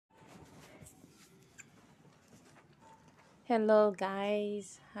Hello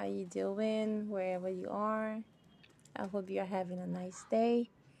guys, how you doing wherever you are? I hope you're having a nice day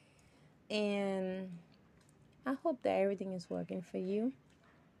and I hope that everything is working for you.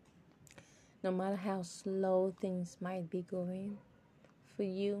 No matter how slow things might be going for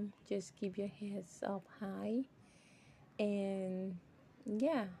you, just keep your heads up high and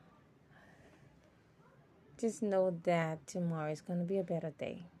yeah, just know that tomorrow is going to be a better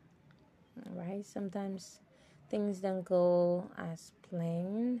day. All right? Sometimes things don't go as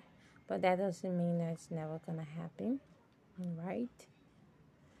planned, but that doesn't mean that it's never going to happen. All right?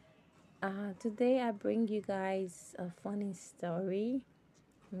 Today I bring you guys a funny story.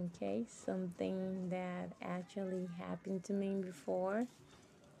 Okay, something that actually happened to me before.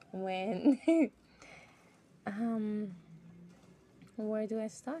 When, um, where do I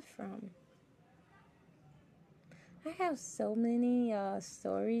start from? I have so many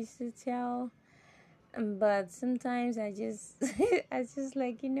stories to tell, but sometimes I just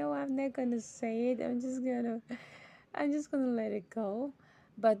like I'm not gonna say it. I'm just gonna let it go.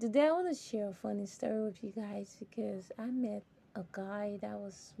 But today I want to share a funny story with you guys because I met a guy that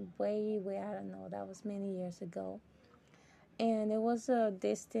was way, I don't know, that was many years ago. And it was a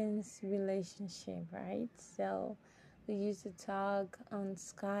distance relationship, right? So we used to talk on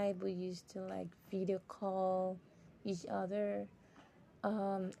Skype, we used to like video call each other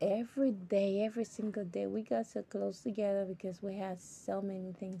every day, every single day. We got so close together because we had so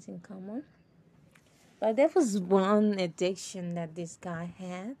many things in common. But there was one addiction that this guy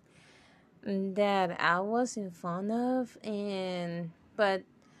had that I wasn't fond of, and but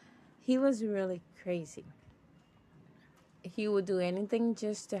he was really crazy. He would do anything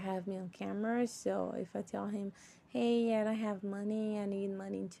just to have me on camera. So if I tell him, "Hey, I don't have money. I need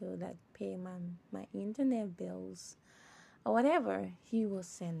money to like pay my internet bills or whatever," he will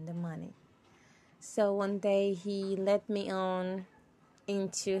send the money. So one day he let me on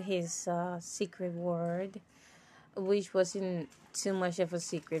into his secret world, which wasn't too much of a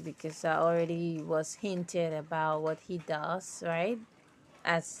secret because I already was hinted about what he does, right?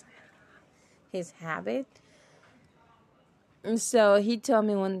 As his habit. And so he told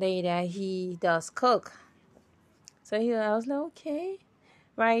me one day that he does cook. I was like, okay,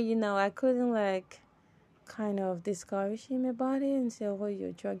 right? I couldn't like kind of discourage him about it and say, "Oh, you're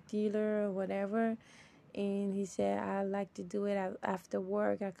a drug dealer or whatever." And he said, "I like to do it after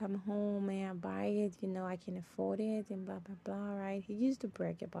work. I come home and I buy it. I can afford it and blah, blah, blah," right? He used to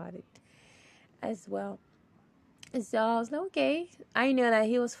brag about it as well. And so I was like, okay. I knew that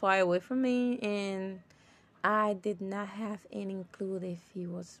he was far away from me and I did not have any clue if we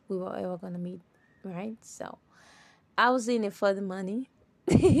were ever going to meet, right? So I was in it for the money.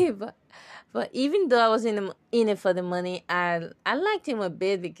 but even though I was in it for the money, I liked him a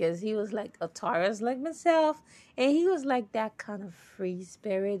bit because he was like a Taurus like myself, and he was like that kind of free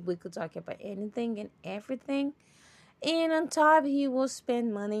spirit. We could talk about anything and everything, and on top, he will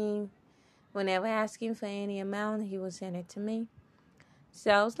spend money whenever asking for any amount. He will send it to me.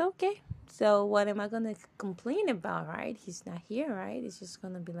 So I was like, okay. So what am I gonna complain about, right? He's not here, right? It's just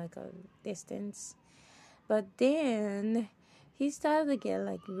gonna be like a distance. But then he started to get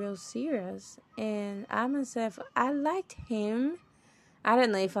like real serious, and I myself, I liked him. I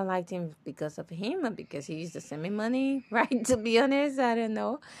don't know if I liked him because of him or because he used to send me money, right? To be honest, I don't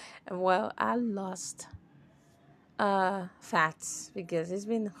know. Well, I lost fats because it's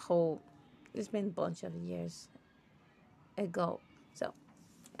been a bunch of years ago. So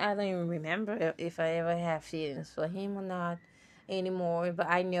I don't even remember if I ever have feelings for him or not anymore.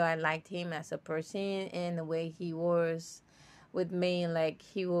 But I know I liked him as a person and the way he was with me. Like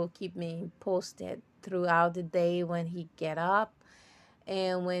he will keep me posted throughout the day when he get up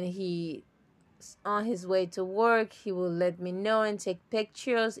and when he on his way to work. He will let me know and take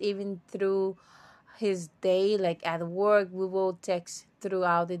pictures even through his day. Like at work, we will text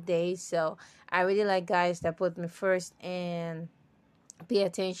throughout the day. So I really like guys that put me first and pay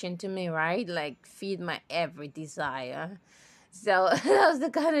attention to me, right? Like feed my every desire. So that's the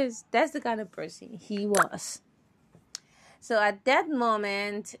kind of person he was. So at that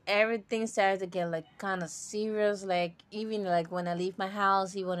moment, everything started to get like kind of serious. Like even like when I leave my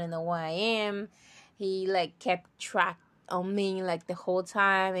house, he wouldn't know where I am. He like kept track on me like the whole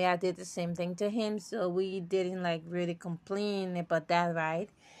time. And I did the same thing to him. So we didn't like really complain about that, right?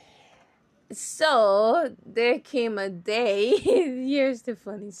 So there came a day. Here's the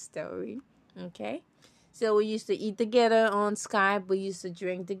funny story. Okay. So we used to eat together on Skype. We used to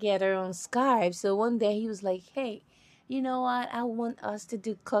drink together on Skype. So one day he was like, "Hey, you know what? I want us to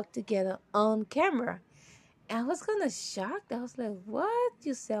do cook together on camera." I was kind of shocked. I was like, "What?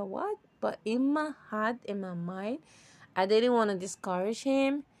 You said what?" But in my heart, in my mind, I didn't want to discourage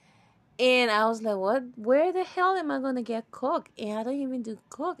him. And I was like, what? Where the hell am I going to get cook? And I don't even do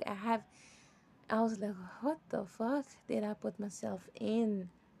cook. I was like, what the fuck did I put myself in?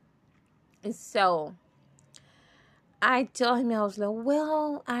 And so I told him, I was like,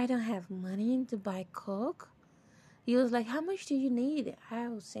 well, I don't have money to buy cook. He was like, how much do you need? I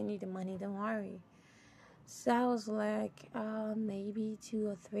will send you the money, don't worry. So I was like, maybe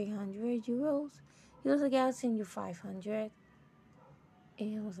 200 or 300 euros. He was like, I'll send you 500.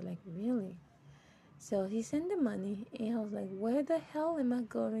 And I was like, really? So he sent the money, and I was like, where the hell am I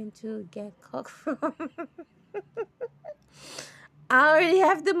going to get cook from? I already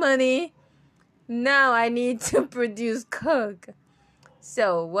have the money. Now I need to produce cook.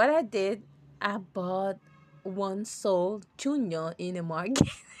 So what I did, I bought one sold chuño in the market.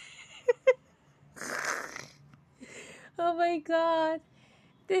 Oh my god,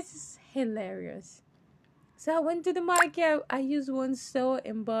 this is hilarious. So I went to the market. I used one sold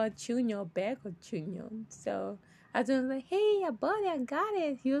and bought chuño, bag of chuño. So I told him like, hey, I bought it, I got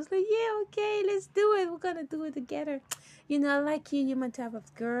it. He was like, yeah, okay, let's do it. We're gonna do it together. You know, I like you. You're my type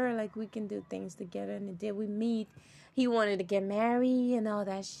of girl. Like, we can do things together. And the day we meet, he wanted to get married and all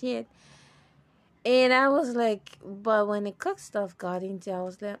that shit. And I was like, but when the cook stuff got into, I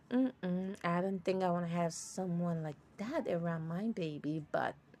was like, I don't think I want to have someone like that around my baby.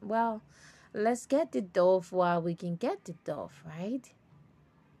 But, well, let's get the dough while we can get the dough, right?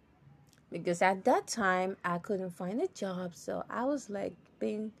 Because at that time, I couldn't find a job. So I was like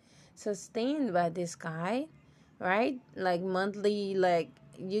being sustained by this guy, right? Like monthly, like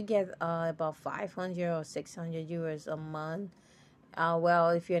you get about 500 or 600 euros a month. Well,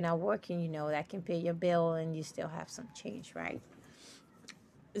 if you're not working, you know, that can pay your bill and you still have some change, right?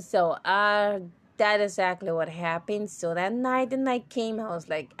 So that is exactly what happened. So that night, the night came, I was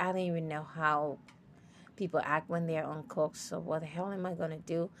like, I don't even know how people act when they're uncooked. So what the hell am I going to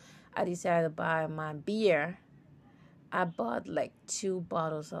do? I decided to buy my beer. I bought like 2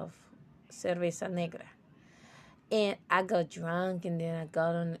 bottles of cerveza negra. And I got drunk, and then I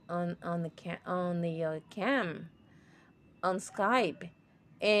got on the cam on Skype,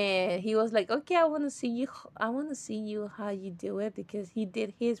 and he was like, "Okay, I want to see you. I want to see you how you do it," because he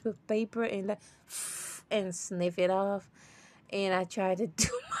did his with paper and like and sniff it off, and I tried to do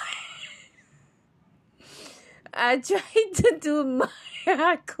I tried to do my.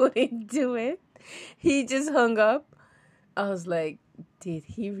 I couldn't do it. He just hung up. I was like, did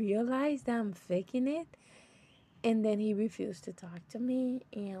he realize that I'm faking it? And then he refused to talk to me,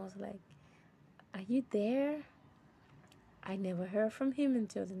 and I was like, are you there? I never heard from him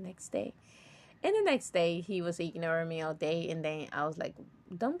until the next day. And the next day, he was ignoring me all day. And then I was like,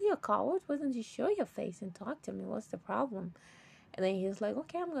 don't be a coward. Why don't you show your face and talk to me? What's the problem? And then he was like,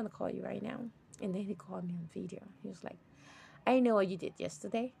 okay, I'm going to call you right now. And then he called me on video. He was like, I know what you did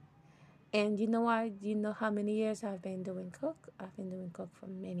yesterday. And you know what? You know how many years I've been doing cook? I've been doing cook for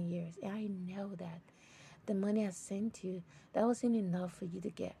many years. And I know that the money I sent you, that wasn't enough for you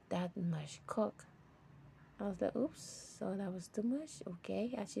to get that much cook. I was like, oops, so that was too much.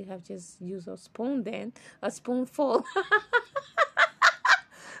 Okay, I should have just used a spoon then, a spoonful.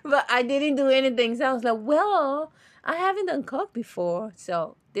 But I didn't do anything. So I was like, well, I haven't done coke before.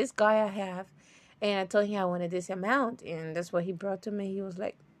 So this guy I have, and I told him I wanted this amount, and that's what he brought to me. He was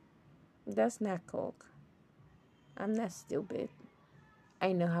like, that's not coke. I'm not stupid.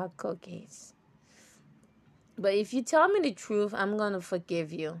 I know how coke is. But if you tell me the truth, I'm going to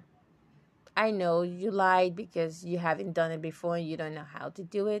forgive you. I know you lied because you haven't done it before and you don't know how to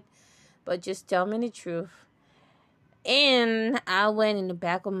do it. But just tell me the truth. And I went in the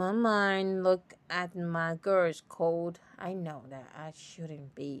back of my mind, look at my girl's code. I know that I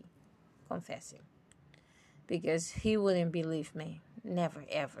shouldn't be confessing. Because he wouldn't believe me. Never,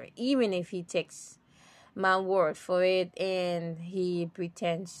 ever. Even if he takes my word for it and he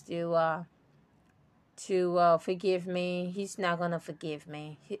pretends to forgive me, he's not gonna forgive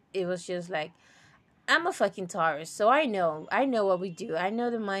me. It was just like, I'm a fucking Taurus, so I know what we do. I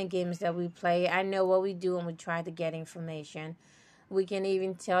know the mind games that we play. I know what we do when we try to get information. We can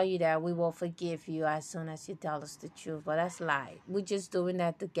even tell you that we will forgive you as soon as you tell us the truth, but that's a lie. We're just doing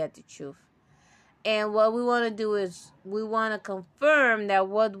that to get the truth. And what we want to do is we want to confirm that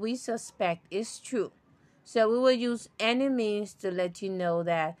what we suspect is true. So we will use any means to let you know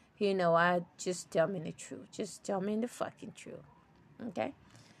that, I just tell me the truth. Just tell me the fucking truth. Okay?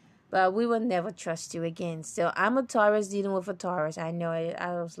 But we will never trust you again. So I'm a Taurus dealing with a Taurus. I know it.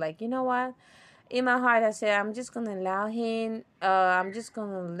 I was like, you know what? In my heart, I said, I'm just going to allow him. I'm just going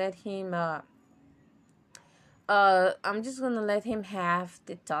to let him. I'm just going to let him have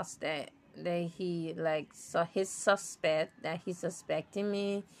the thoughts that that he like saw his suspect that he's suspecting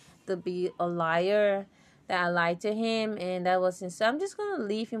me to be a liar, that I lied to him, and that wasn't so. I'm just gonna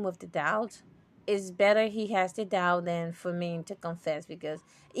leave him with the doubt. It's better he has the doubt than for me to confess, because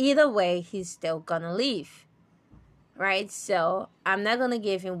either way he's still gonna leave, right? So I'm not gonna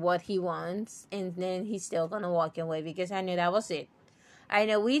give him what he wants and then he's still gonna walk away, because I knew that was it. I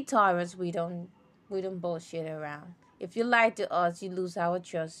know we Taurus, we don't bullshit around. If you lie to us, you lose our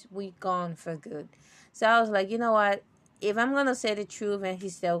trust. We gone for good. So I was like, you know what? If I'm gonna say the truth and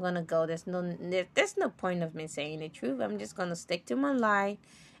he's still gonna go, there's no point of me saying the truth. I'm just gonna stick to my lie,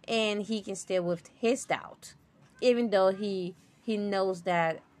 and he can stay with his doubt, even though he knows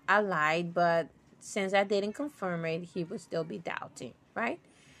that I lied. But since I didn't confirm it, he would still be doubting, right?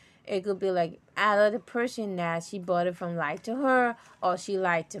 It could be like either the person that she bought it from lied to her, or she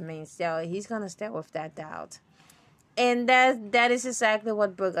lied to me. So he's gonna stay with that doubt. And that is exactly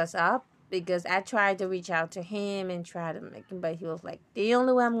what broke us up, because I tried to reach out to him and try to make him, but he was like, the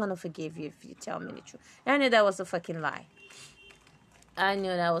only way I'm gonna forgive you if you tell me the truth. And I knew that was a fucking lie. I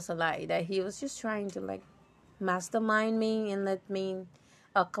knew that was a lie. That he was just trying to like mastermind me and let me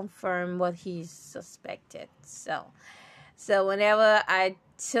confirm what he suspected. So whenever I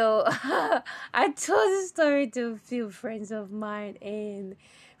told I told this story to a few friends of mine, and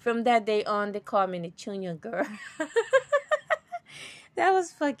from that day on, they call me the Junior girl. That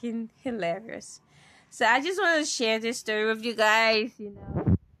was fucking hilarious. So I just want to share this story with you guys, and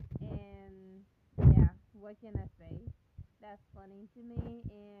yeah, what can I say? That's funny to me,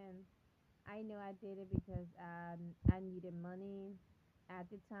 and I know I did it because I needed money at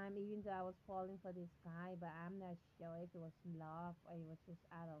the time, even though I was falling for this guy, but I'm not sure if it was love or it was just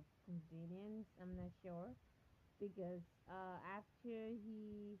out of convenience. I'm not sure, because after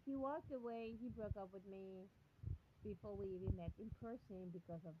he walked away, he broke up with me before we even met in person.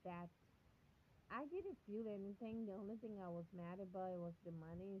 Because of that, I didn't feel anything. The only thing I was mad about was the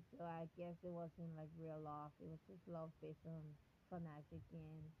money. So I guess it wasn't like real love. It was just love based on fanatic,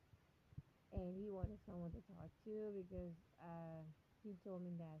 and he wanted someone to talk to, because he told me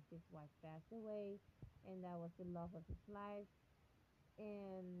that his wife passed away, and that was the love of his life.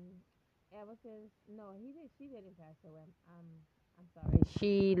 And ever since, no, he did. She didn't pass away. I'm sorry.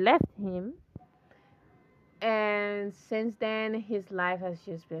 She left him, and since then, his life has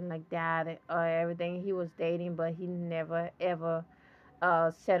just been like that. Everything he was dating, but he never ever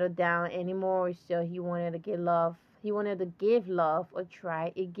settled down anymore. So he wanted to get love. He wanted to give love a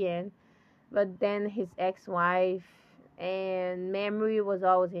try again, but then his ex-wife and memory was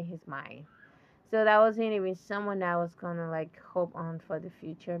always in his mind. So that wasn't even someone that was gonna like hope on for the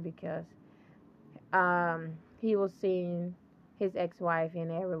future, because he was seeing his ex-wife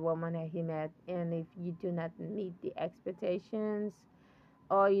in every woman that he met, and if you do not meet the expectations,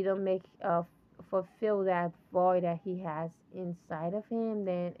 or you don't make fulfill that void that he has inside of him,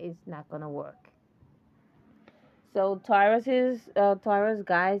 then it's not gonna work. So Taurus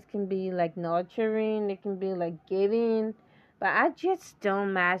guys can be like nurturing, they can be like giving, but I just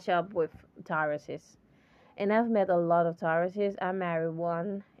don't match up with Tauruses. And I've met a lot of Tauruses. I married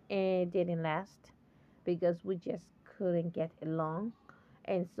one and it didn't last, because we just couldn't get along,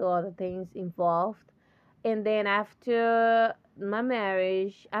 and so other things involved. And then after my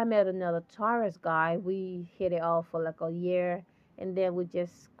marriage, I met another Taurus guy. We hit it off for like a year, and then we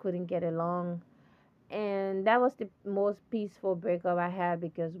just couldn't get along, and that was the most peaceful breakup I had,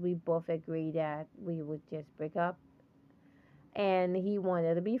 because we both agreed that we would just break up. And he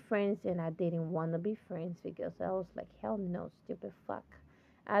wanted to be friends, and I didn't want to be friends, because I was like, hell no, stupid fuck.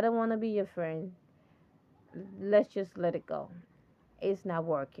 I don't want to be your friend. Let's just let it go. It's not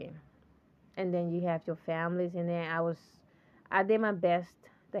working. And then you have your families, and then I did my best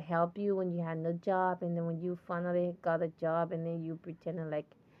to help you when you had no job, and then when you finally got a job, and then you pretended like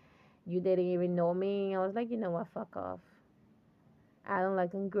you didn't even know me. I was like, you know what, fuck off. I don't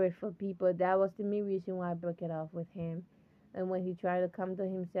like ungrateful people. That was the main reason why I broke it off with him. And when he tried to come to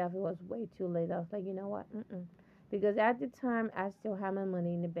himself, it was way too late. I was like, you know what? Mm-mm. Because at the time, I still had my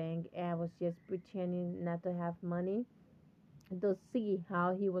money in the bank, and I was just pretending not to have money to see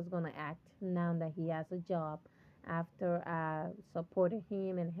how he was going to act now that he has a job, after I supported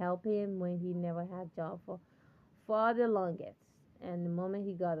him and helped him when he never had job for the longest. And the moment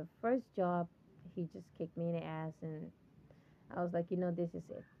he got a first job, he just kicked me in the ass, and I was like, this is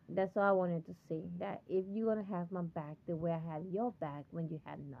it. That's all I wanted to see. That if you're gonna have my back the way I had your back when you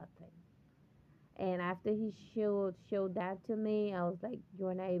had nothing. And after he showed that to me, I was like,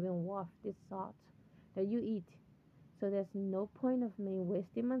 you're not even worth the salt that you eat. So there's no point of me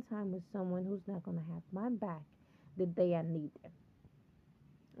wasting my time with someone who's not gonna have my back the day I need them.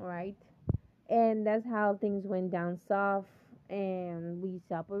 right? And that's how things went down south, and we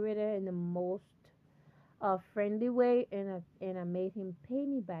separated in the most friendly way, and I made him pay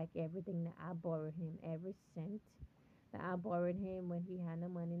me back everything that I borrowed him, every cent that I borrowed him when he had no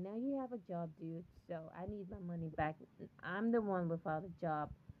money. Now you have a job, dude, so I need my money back. I'm the one without a job,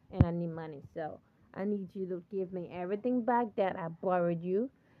 and I need money, so I need you to give me everything back that I borrowed you.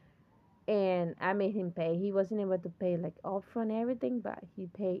 And I made him pay. He wasn't able to pay like upfront everything, but he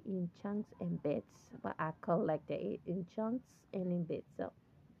paid in chunks and bits. But I collected it in chunks and in bits. So,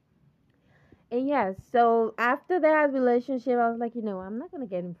 and yes, so after that relationship, I was like, I'm not gonna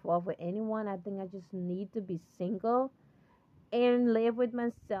get involved with anyone. I think I just need to be single and live with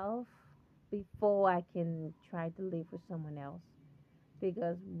myself before I can try to live with someone else.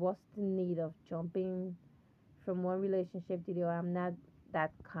 Because what's the need of jumping from one relationship to the other? I'm not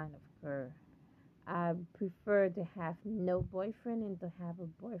that kind of girl. I prefer to have no boyfriend and to have a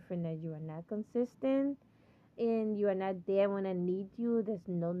boyfriend that you are not consistent and you are not there when I need you. There's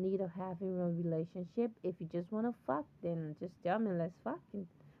no need of having a relationship. If you just want to fuck, then just tell me, let's fuck. And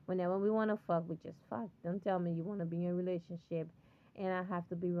whenever we want to fuck, we just fuck. Don't tell me you want to be in a relationship and I have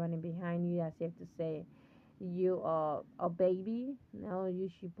to be running behind you as if to say you are a baby. No, you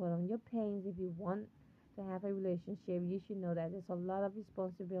should put on your pants if you want to have a relationship. You should know that there's a lot of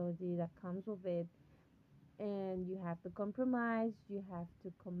responsibility that comes with it, and you have to compromise, you have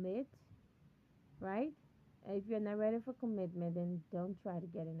to commit, right? If you're not ready for commitment, then don't try to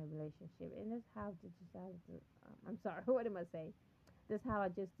get in a relationship. And that's how to decide to. I'm sorry, what am I saying? That's how I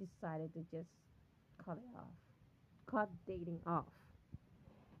just decided to just cut it off, cut dating off.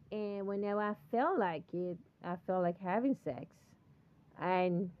 And whenever I felt like it, I felt like having sex.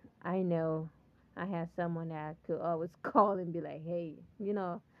 I I know I had someone that I could always call and be like, hey,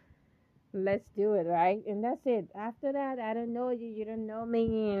 let's do it, right? And that's it. After that, I don't know you, you don't know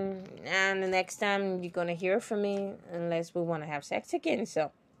me, and the next time you're gonna hear from me unless we want to have sex again.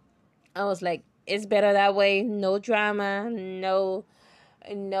 So I was like, it's better that way. No drama, no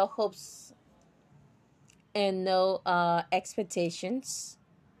hopes, and no expectations,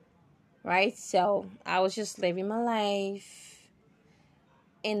 right? So I was just living my life,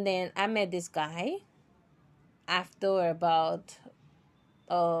 and then I met this guy after about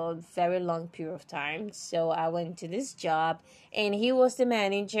a very long period of time. So I went to this job and he was the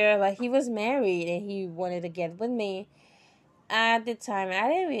manager, but he was married and he wanted to get with me. At the time, I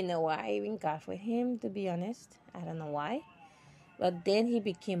didn't even know why I even got with him, to be honest. I don't know why. But then he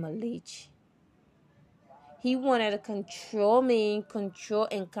became a leech. He wanted to control me, control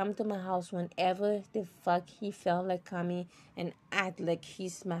and come to my house whenever the fuck he felt like coming and act like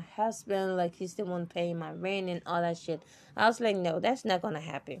he's my husband, like he's the one paying my rent and all that shit. I was like, no, that's not gonna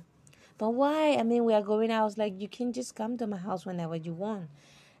happen. But why? I mean, we are going out. I was like, you can just come to my house whenever you want.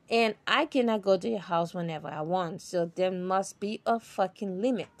 And I cannot go to your house whenever I want. So there must be a fucking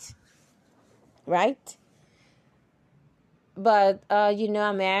limit. Right? But,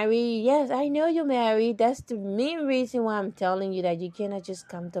 I'm married. Yes, I know you're married. That's the main reason why I'm telling you that you cannot just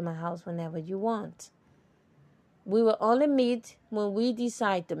come to my house whenever you want. We will only meet when we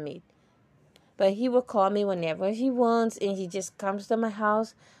decide to meet. But he will call me whenever he wants, and he just comes to my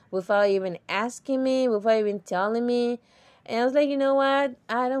house without even asking me, without even telling me. And I was like, you know what?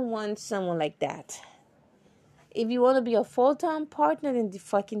 I don't want someone like that. If you want to be a full-time partner, then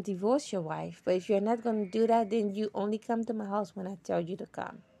fucking divorce your wife. But if you're not going to do that, then you only come to my house when I tell you to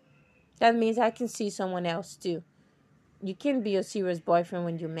come. That means I can see someone else too. You can't be a serious boyfriend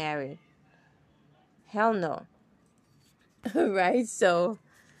when you're married. Hell no. Right? So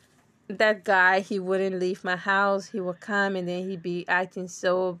that guy, he wouldn't leave my house. He would come and then he'd be acting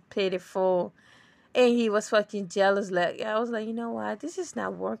so pitiful. And he was fucking jealous. Like, I was like, you know what? This is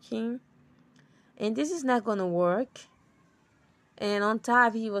not working. And this is not gonna work. And on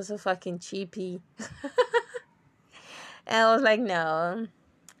top, he was a fucking cheapie. And I was like, no,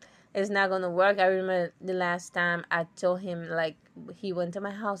 it's not gonna work. I remember the last time I told him, like, he went to my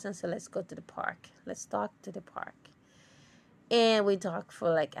house and said, let's go to the park. Let's talk to the park. And we talked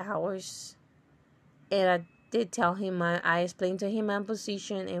for like hours. And I did tell him, I explained to him my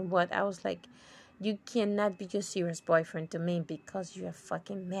position and what I was like, you cannot be your serious boyfriend to me because you are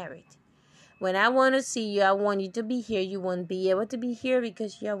fucking married. When I want to see you, I want you to be here. You won't be able to be here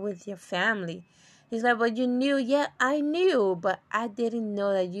because you're with your family. He's like, but you knew. Yeah, I knew, but I didn't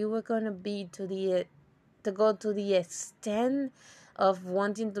know that you were going to be to go to the extent of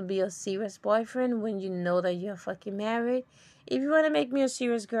wanting to be a serious boyfriend when you know that you're fucking married. If you want to make me a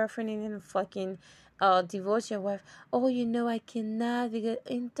serious girlfriend and then fucking divorce your wife, oh, I cannot because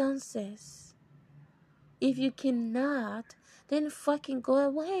entonces, if you cannot, then fucking go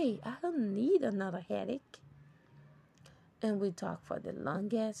away. I don't need another headache. And we talked for the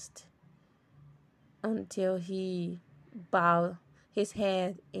longest until he bowed his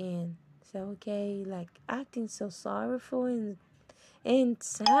head and said, okay, like acting so sorrowful and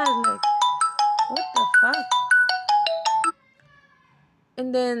sad, like, what the fuck?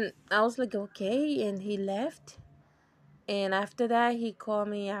 And then I was like, okay, and he left. And after that, he called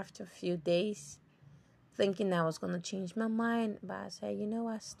me after a few days, thinking I was going to change my mind. But I said, you know,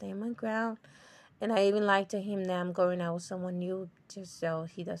 I stand my ground. And I even lied to him that I'm going out with someone new just so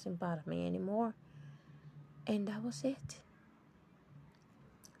he doesn't bother me anymore. And that was it.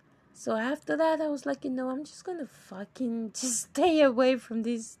 So after that, I was like, you know, I'm just going to fucking just stay away from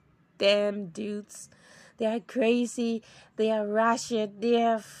these damn dudes. They are crazy. They are ratchet. They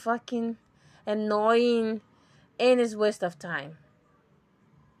are fucking annoying. And it's waste of time.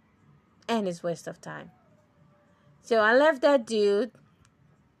 So I left that dude.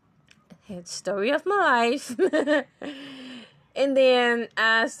 Story of my life. And then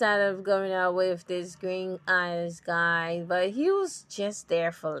I started going out with this green eyes guy. But he was just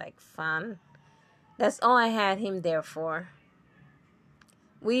there for like fun. That's all I had him there for.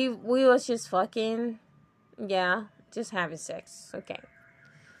 We was just fucking. Yeah, just having sex. Okay.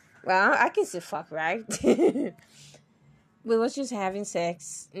 Well, I can say fuck, right? We was just having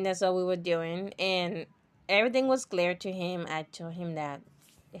sex, and that's all we were doing, and everything was clear to him. I told him that,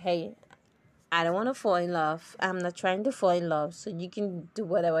 hey, I don't want to fall in love. I'm not trying to fall in love, so you can do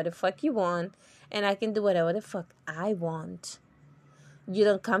whatever the fuck you want, and I can do whatever the fuck I want. You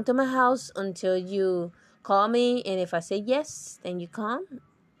don't come to my house until you call me, and if I say yes, then you come.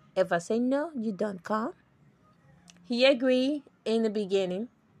 If I say no, you don't come. He agreed in the beginning,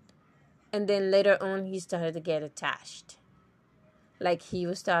 and then later on, he started to get attached. Like, he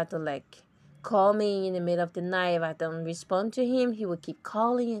would start to, like, call me in the middle of the night. If I don't respond to him, he would keep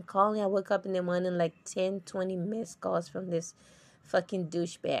calling and calling. I woke up in the morning, like, 10, 20 missed calls from this fucking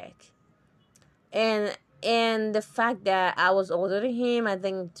douchebag. And the fact that I was older than him, I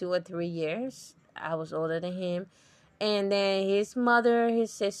think 2 or 3 years, I was older than him. And then his mother,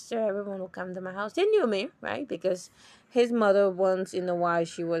 his sister, everyone would come to my house. They knew me, right? Because his mother, once in a while,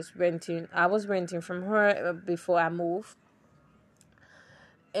 I was renting from her before I moved.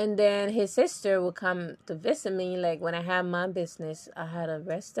 And then his sister would come to visit me. Like, when I had my business, I had a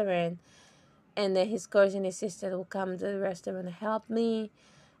restaurant. And then his cousin, his sister would come to the restaurant and help me.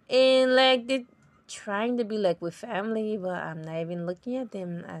 And, like, they're trying to be, like, with family. But I'm not even looking at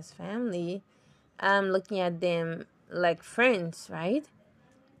them as family. I'm looking at them like friends, right?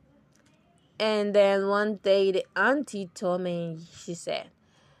 And then one day, the auntie told me, she said,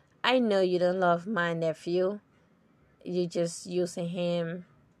 I know you don't love my nephew. You just using him.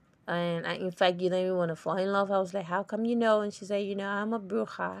 And in fact, you don't even want to fall in love. I was like, how come you know? And she said, you know, I'm a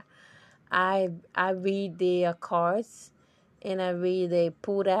bruja. I read the cards, and I read the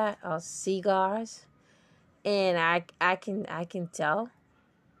pura or cigars, and I can tell,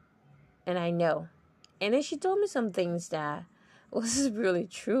 and I know. And then she told me some things that was really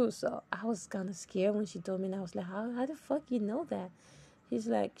true. So I was kind of scared when she told me, and I was like, how the fuck you know that? He's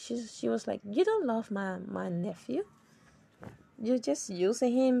like, she was like, you don't love my nephew. You're just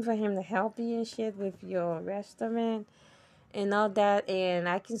using him for him to help you and shit with your restaurant and all that. And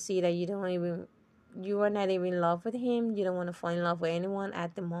I can see that you are not even in love with him. You don't want to fall in love with anyone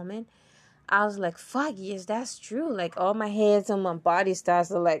at the moment. I was like, fuck, yes, that's true. Like, all my hairs on my body starts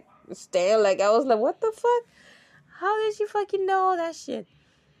to, like, stand. Like, I was like, what the fuck? How did she fucking know all that shit?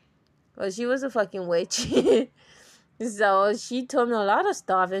 Well, she was a fucking witch. So she told me a lot of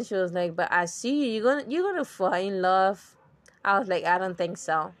stuff, and she was like, but I see you. You're gonna fall in love. I was like, I don't think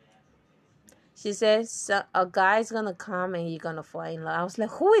so. She said, so a guy's gonna come and you're gonna fall in love. I was like,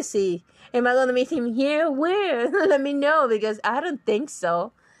 who is he? Am I gonna meet him here? Where? Let me know, because I don't think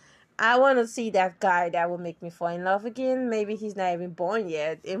so. I want to see that guy that will make me fall in love again. Maybe he's not even born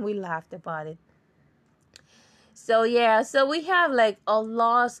yet. And we laughed about it. So yeah, so we have like a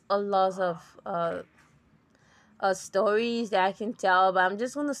lot of stories that I can tell, but I'm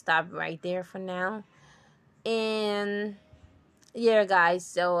just gonna stop right there for now. And yeah, guys,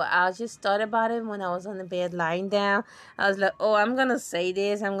 so I just thought about it when I was on the bed lying down. I was like, oh, I'm gonna say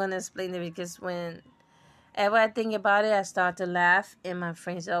this, I'm gonna explain it, because whenever I think about it, I start to laugh, and my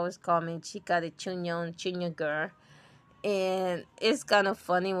friends always call me Chica the Chuño girl. And it's kind of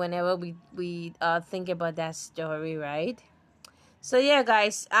funny whenever we think about that story, right? So yeah,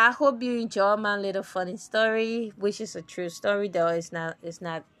 guys, I hope you enjoy my little funny story, which is a true story, though it's not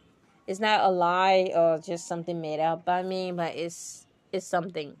a lie or just something made up by me, but it's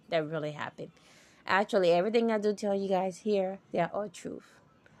something that really happened. Actually, everything I do tell you guys here, they are all truth.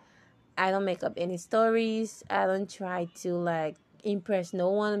 I don't make up any stories. I don't try to like impress no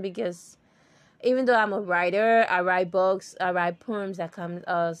one, because even though I'm a writer, I write books, I write poems that come,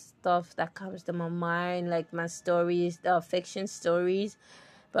 stuff that comes to my mind, like my stories, fiction stories.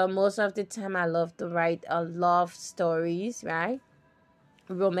 But most of the time, I love to write love stories, right?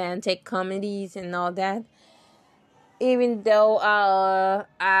 Romantic comedies and all that. Even though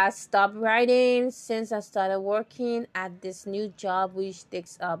I stopped writing since I started working at this new job, which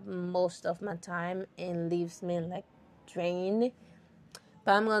takes up most of my time and leaves me like drained.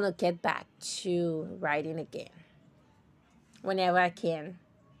 But I'm gonna get back to writing again whenever I can.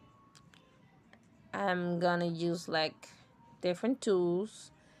 I'm gonna use like different tools,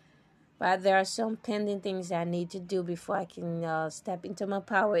 but there are some pending things I need to do before I can step into my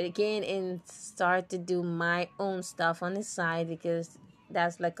power again and start to do my own stuff on the side, because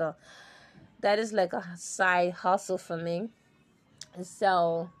that's like a that is like a side hustle for me.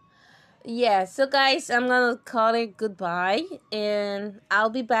 So yeah, so guys, I'm gonna call it goodbye, and I'll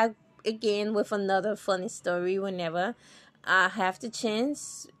be back again with another funny story whenever I have the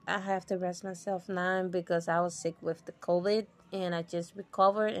chance. I have to rest myself now because I was sick with the COVID, and I just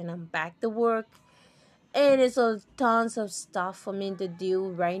recovered and I'm back to work. And it's a tons of stuff for me to do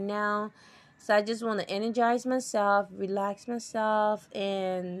right now. So I just want to energize myself, relax myself,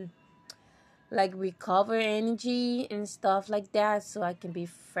 and like recover energy and stuff like that, so I can be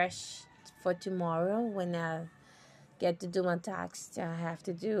fresh for tomorrow when I get to do my tasks I have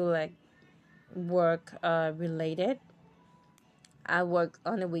to do, like work related. I work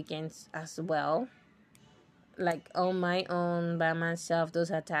on the weekends as well, like on my own by myself.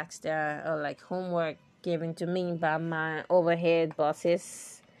 Those are tasks that are like homework given to me by my overhead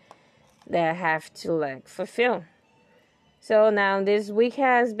bosses that I have to like fulfill. So now this week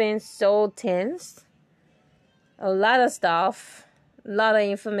has been so tense. A lot of stuff, a lot of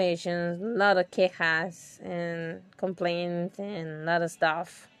information, a lot of chaos and complaints and a lot of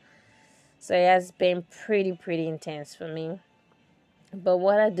stuff. So it has been pretty intense for me. But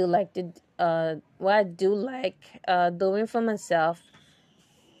what I do like doing for myself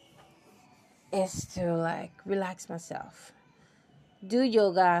is to like relax myself, do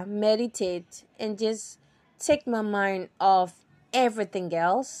yoga, meditate, and just take my mind off everything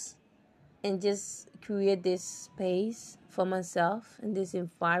else, and just create this space for myself in this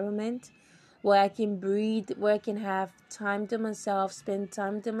environment where I can breathe, where I can have time to myself, spend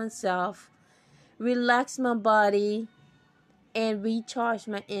time to myself, relax my body, and recharge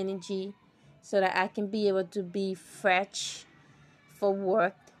my energy so that I can be able to be fresh for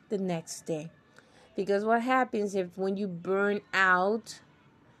work the next day. Because what happens if when you burn out,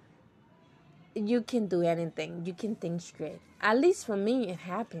 you can do anything. You can think straight. At least for me, it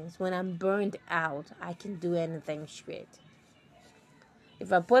happens. When I'm burned out, I can do anything straight.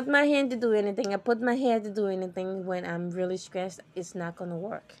 If I put my hand to do anything, I put my head to do anything. When I'm really stressed, it's not going to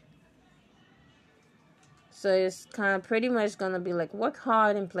work. So it's kind of pretty much going to be like work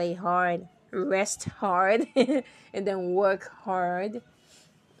hard and play hard, rest hard, and then work hard.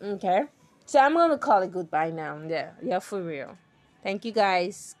 Okay? So I'm going to call it goodbye now. Yeah, for real. Thank you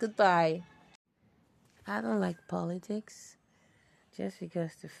guys. Goodbye. I don't like politics just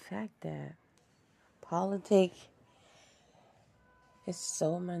because the fact that politics is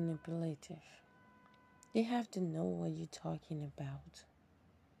so manipulative. You have to know what you're talking about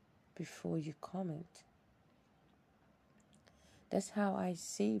before you comment. That's how I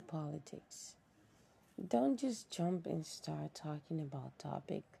see politics. Don't just jump and start talking about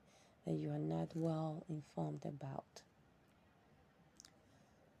topic that you are not well informed about.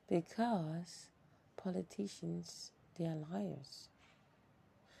 Because politicians, they are liars.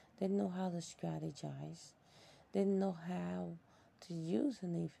 They know how to strategize. They know how to use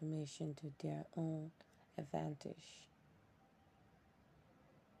an information to their own advantage.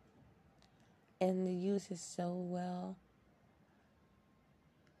 And they use it so well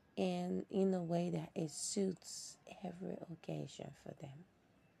and in a way that it suits every occasion for them.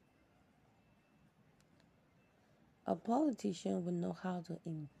 A politician will know how to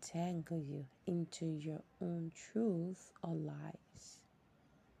entangle you into your own truth or lies.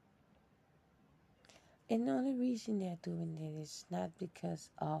 And the only reason they're doing it is not because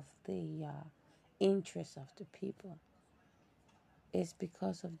of the interest of the people. It's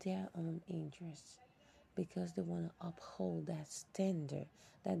because of their own interests. Because they want to uphold that standard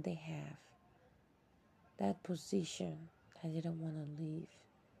that they have. That position that they don't want to leave.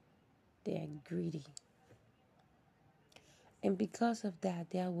 They are greedy. And because of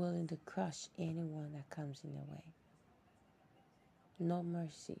that, they are willing to crush anyone that comes in their way. No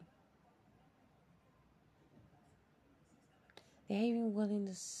mercy. They're even willing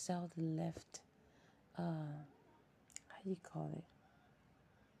to sell the left, how do you call it?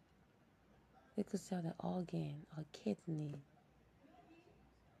 They could sell the organ or kidney.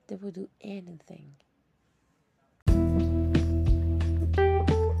 They would do anything.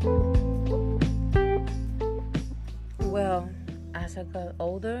 Well, as I got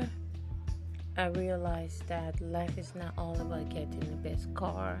older, I realized that life is not all about getting the best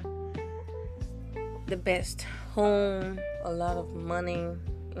car, the best home, a lot of money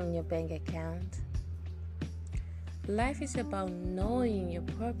in your bank account. Life is about knowing your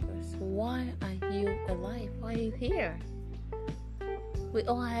purpose. Why are you alive? Why are you here? We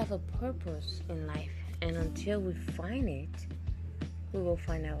all have a purpose in life, and until we find it, we will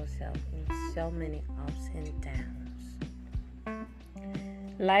find ourselves in so many ups and downs.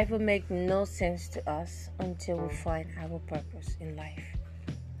 Life will make no sense to us until we find our purpose in life.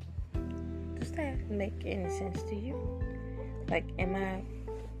 Does that make any sense to you? Like, am I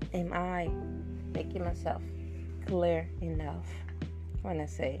making myself clear enough when I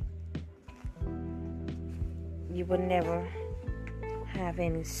say you will never have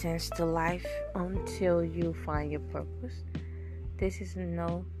any sense to life until you find your purpose? This is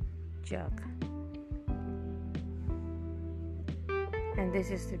no joke, and this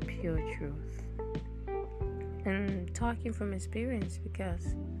is the pure truth. And talking from experience,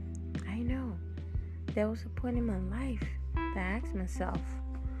 because I know there was a point in my life that I asked myself,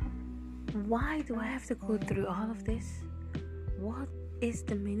 why do I have to go through all of this? What is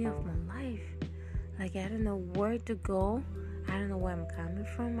the meaning of my life? Like, I don't know where to go. I don't know where I'm coming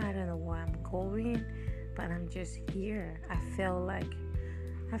from. I don't know where I'm going. But I'm just here. I felt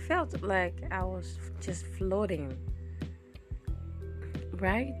like I was just floating.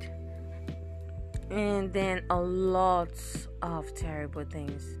 Right? And then a lot of terrible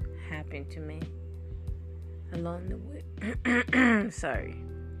things happened to me along the way. Sorry.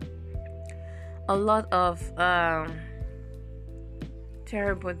 A lot of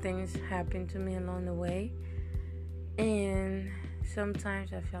terrible things happened to me along the way, and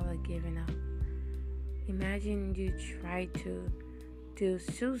sometimes I felt like giving up. Imagine you try to do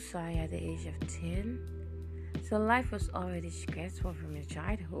suicide at the age of 10. So life was already stressful from your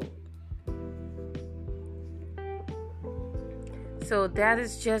childhood. So that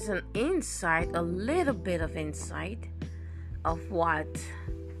is just an insight, a little bit of insight of what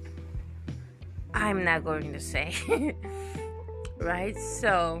I'm not going to say. Right?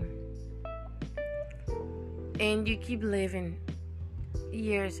 So, and you keep living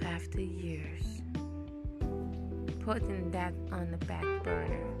years after years, putting that on the back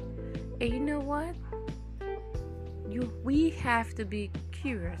burner. And you know what? We have to be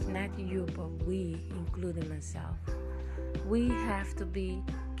curious, not you, but we, including myself. We have to be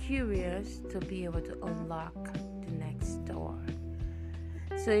curious to be able to unlock the next door.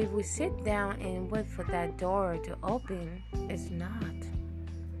 So if we sit down and wait for that door to open, it's not.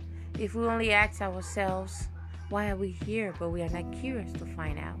 If we only ask ourselves, why are we here, but we are not curious to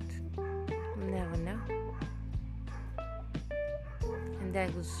find out, we'll never know. And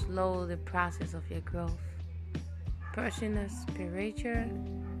that will slow the process of your growth. Personal, spiritual,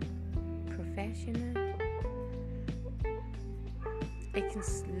 professional. It can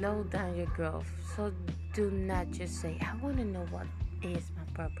slow down your growth. So do not just say, I want to know what is my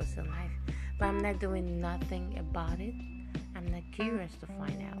purpose in life, but I'm not doing nothing about it. I'm not curious to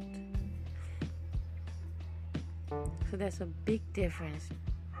find out. So there's a big difference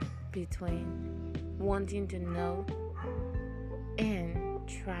between wanting to know and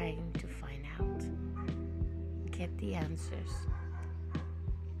trying to find out. Get the answers.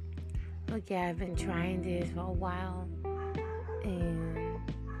 Okay, I've been trying this for a while and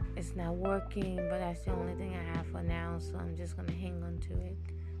it's not working, but that's the only thing I have for now, so I'm just gonna hang on to it.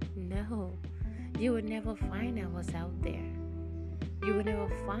 No, you would never find out what's out there. You would never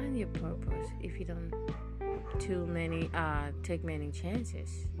find your purpose if you don't take many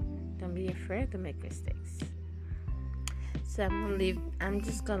chances. Don't be afraid to make mistakes. So I'm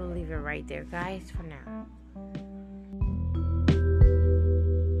just gonna leave it right there, guys, for now.